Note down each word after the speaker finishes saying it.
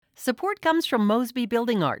Support comes from Mosby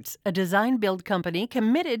Building Arts, a design-build company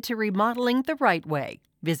committed to remodeling the right way.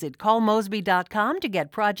 Visit callmosby.com to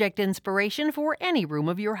get project inspiration for any room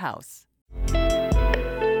of your house.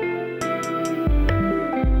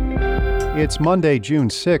 It's Monday, June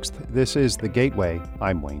 6th. This is The Gateway.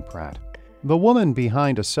 I'm Wayne Pratt. The woman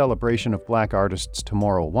behind a celebration of Black artists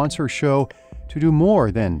tomorrow wants her show to do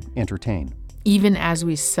more than entertain. Even as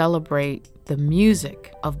we celebrate the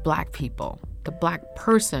music of Black people, the Black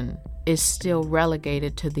person is still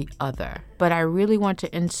relegated to the other. But I really want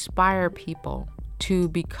to inspire people to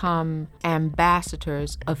become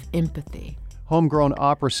ambassadors of empathy. Homegrown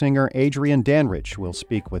opera singer Adrienne Danrich will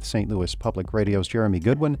speak with St. Louis Public Radio's Jeremy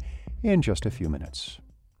Goodwin in just a few minutes.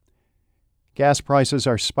 Gas prices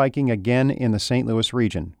are spiking again in the St. Louis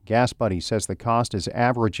region. Gas Buddy says the cost is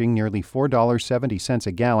averaging nearly $4.70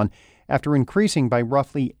 a gallon after increasing by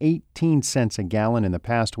roughly 18 cents a gallon in the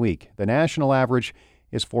past week. The national average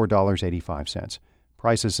is $4.85.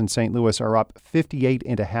 Prices in St. Louis are up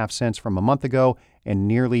 58.5 cents from a month ago and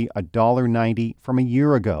nearly $1.90 from a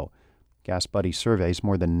year ago. Gas Buddy surveys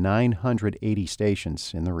more than 980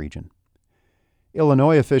 stations in the region.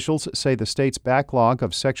 Illinois officials say the state's backlog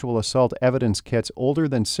of sexual assault evidence kits older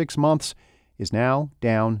than 6 months is now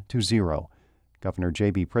down to zero. Governor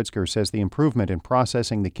J.B. Pritzker says the improvement in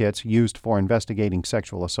processing the kits used for investigating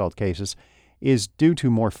sexual assault cases is due to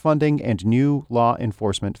more funding and new law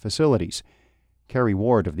enforcement facilities. Carrie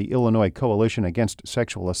Ward of the Illinois Coalition Against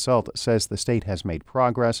Sexual Assault says the state has made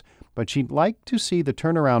progress, but she'd like to see the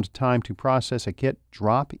turnaround time to process a kit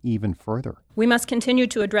drop even further. We must continue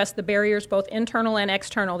to address the barriers, both internal and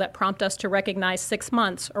external, that prompt us to recognize 6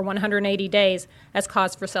 months or 180 days as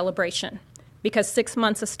cause for celebration, because 6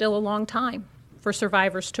 months is still a long time for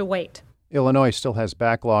survivors to wait. Illinois still has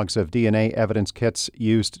backlogs of DNA evidence kits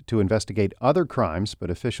used to investigate other crimes, but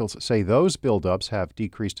officials say those buildups have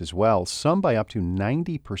decreased as well, some by up to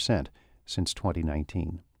 90% since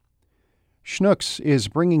 2019. Schnucks is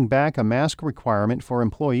bringing back a mask requirement for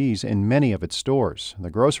employees in many of its stores. The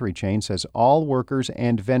grocery chain says all workers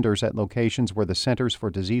and vendors at locations where the Centers for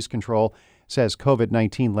Disease Control says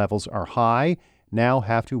COVID-19 levels are high now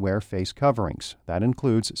have to wear face coverings. That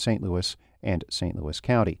includes St. Louis and St. Louis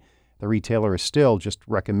County. The retailer is still just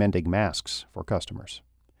recommending masks for customers.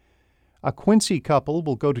 A Quincy couple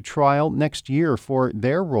will go to trial next year for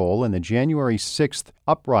their role in the January 6th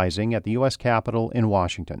uprising at the U.S. Capitol in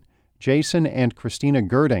Washington. Jason and Christina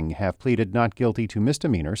Girding have pleaded not guilty to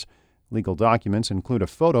misdemeanors. Legal documents include a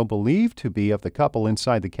photo believed to be of the couple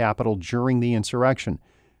inside the Capitol during the insurrection.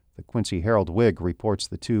 The Quincy Herald-Whig reports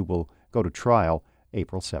the two will go to trial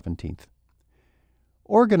April 17th.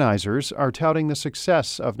 Organizers are touting the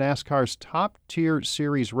success of NASCAR's top-tier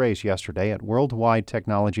series race yesterday at Worldwide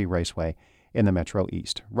Technology Raceway in the Metro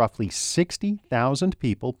East. Roughly 60,000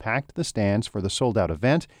 people packed the stands for the sold-out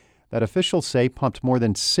event that officials say pumped more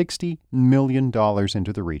than $60 million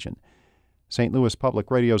into the region. St. Louis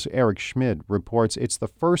Public Radio's Eric Schmid reports it's the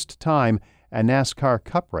first time a NASCAR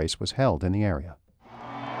Cup race was held in the area.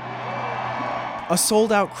 A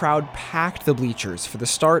sold-out crowd packed the bleachers for the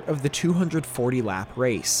start of the 240-lap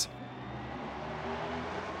race.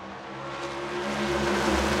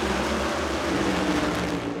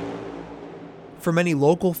 For many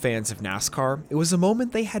local fans of NASCAR, it was a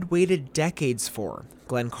moment they had waited decades for.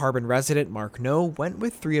 Glen Carbon resident Mark No went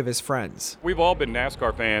with 3 of his friends. We've all been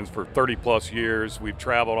NASCAR fans for 30-plus years. We've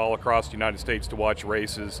traveled all across the United States to watch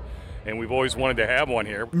races, and we've always wanted to have one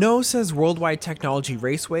here. No says Worldwide Technology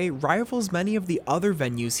Raceway rivals many of the other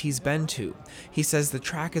venues he's been to. He says the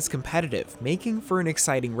track is competitive, making for an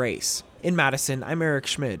exciting race. In Madison, I'm Eric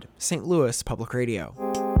Schmid, St. Louis Public Radio.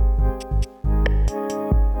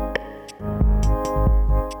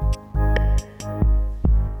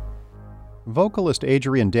 Vocalist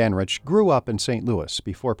Adrienne Danrich grew up in St. Louis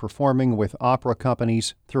before performing with opera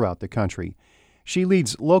companies throughout the country. She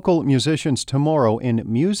leads local musicians tomorrow in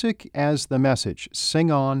Music as the Message,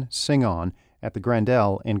 Sing On, at the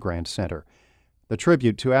Grandel in Grand Center. The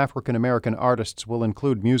tribute to African-American artists will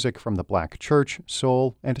include music from the Black church,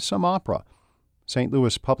 soul, and some opera. St.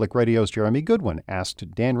 Louis Public Radio's Jeremy Goodwin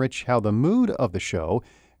asked Danrich how the mood of the show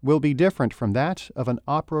will be different from that of an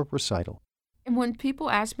opera recital. And when people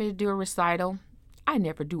ask me to do a recital, I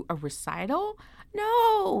never do a recital.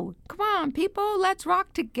 No, come on, people, let's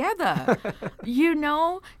rock together,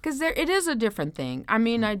 because it is a different thing. I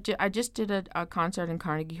mean, I just did a concert in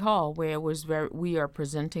Carnegie Hall where it was we are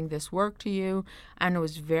presenting this work to you, and it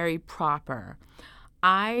was very proper.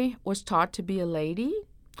 I was taught to be a lady,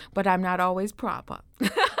 but I'm not always proper.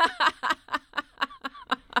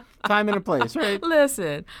 Time and a place, right?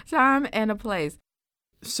 Listen, time and a place.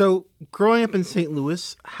 So, growing up in St.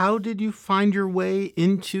 Louis, how did you find your way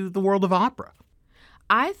into the world of opera?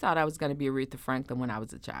 I thought I was going to be Aretha Franklin when I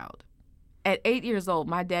was a child. At 8 years old,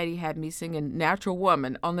 my daddy had me singing Natural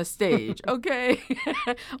Woman on the stage, okay?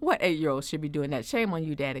 What 8-year-old should be doing that? Shame on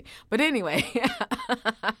you, Daddy. But anyway,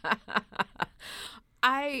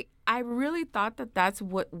 I really thought that that's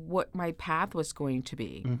what my path was going to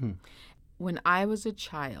be. Mm-hmm. When I was a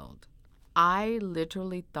child, I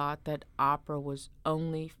literally thought that opera was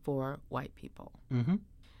only for white people. Mm-hmm.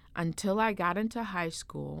 Until I got into high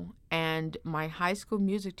school, and my high school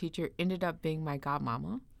music teacher ended up being my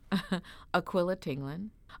godmama. Aquila Tingland.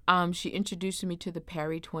 She introduced me to the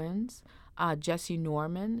Perry twins, Jesse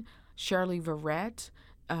Norman, Shirley Verrett,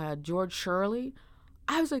 George Shirley.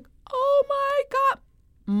 I was like, oh my God,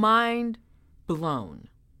 mind blown.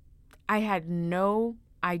 I had no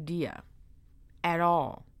idea at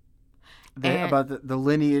all. About the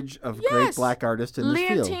lineage of great black artists in this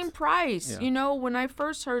field. Leontine Price. Yeah. You know, when I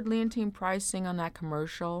first heard Leontine Price sing on that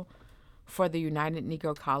commercial for the United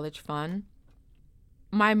Negro College Fund,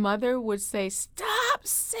 my mother would say, stop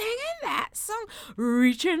singing that song.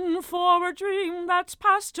 Reaching for a dream that's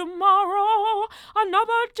past tomorrow.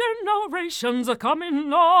 Another generation's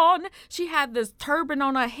a-coming on. She had this turban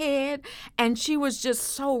on her head, and she was just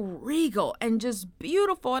so regal and just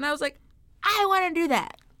beautiful. And I was like, I want to do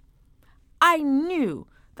that. I knew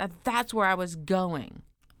that that's where I was going.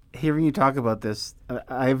 Hearing you talk about this,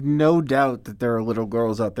 I have no doubt that there are little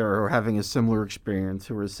girls out there who are having a similar experience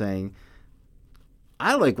who are saying,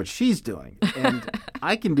 I like what she's doing, and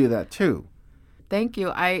I can do that too. Thank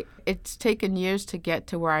you. It's taken years to get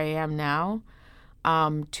to where I am now,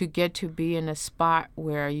 to get to be in a spot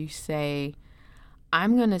where you say,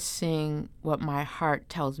 I'm going to sing what my heart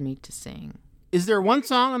tells me to sing. Is there one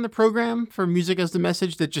song on the program for Music as the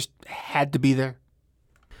Message that just had to be there?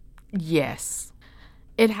 Yes.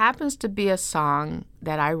 It happens to be a song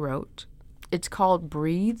that I wrote. It's called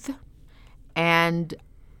Breathe, and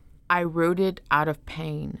I wrote it out of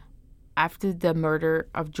pain. After the murder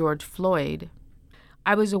of George Floyd,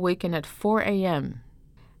 I was awakened at 4 a.m.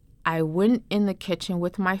 I went in the kitchen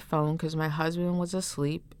with my phone because my husband was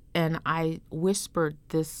asleep, and I whispered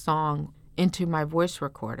this song into my voice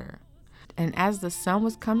recorder. And as the sun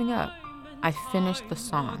was coming up, I finished the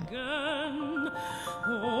song.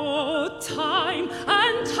 Oh, time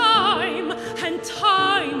and time and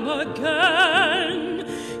time again,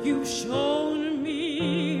 you've shown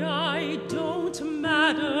me I don't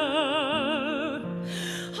matter.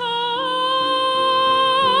 Ah,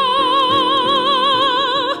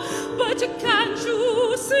 but can't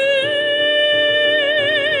you see?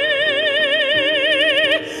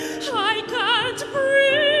 I can't breathe.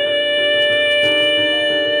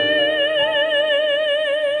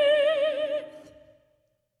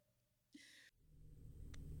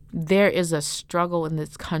 There is a struggle in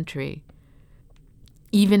this country,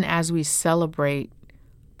 even as we celebrate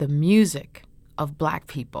the music of Black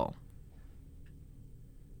people.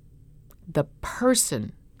 The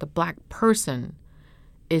person, the Black person,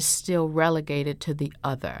 is still relegated to the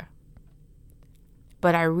other.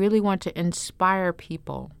 But I really want to inspire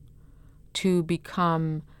people to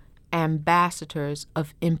become ambassadors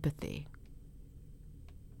of empathy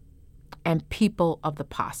and people of the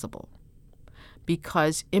possible.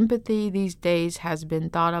 Because empathy these days has been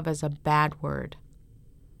thought of as a bad word.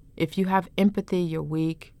 If you have empathy, you're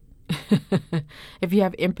weak. If you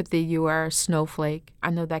have empathy, you are a snowflake. I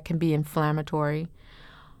know that can be inflammatory.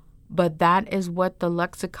 But that is what the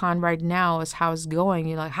lexicon right now is how it's going.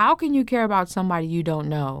 You're like, how can you care about somebody you don't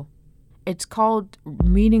know? It's called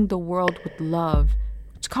meeting the world with love.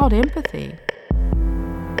 It's called empathy.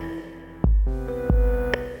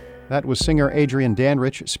 That was singer Adrienne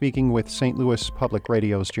Danrich speaking with St. Louis Public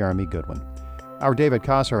Radio's Jeremy Goodwin. Our David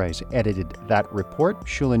Casares edited that report.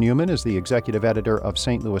 Shula Newman is the executive editor of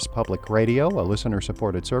St. Louis Public Radio, a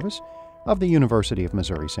listener-supported service of the University of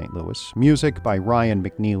Missouri-St. Louis. Music by Ryan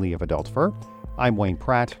McNeely of Adult Fur. I'm Wayne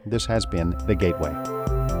Pratt. This has been The Gateway.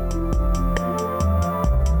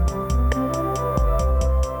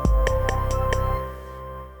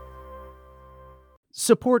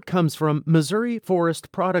 Support comes from Missouri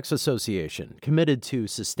Forest Products Association, committed to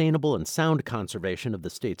sustainable and sound conservation of the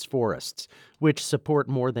state's forests, which support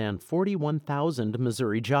more than 41,000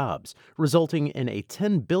 Missouri jobs, resulting in a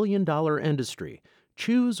 $10 billion industry.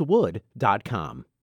 ChooseWood.com.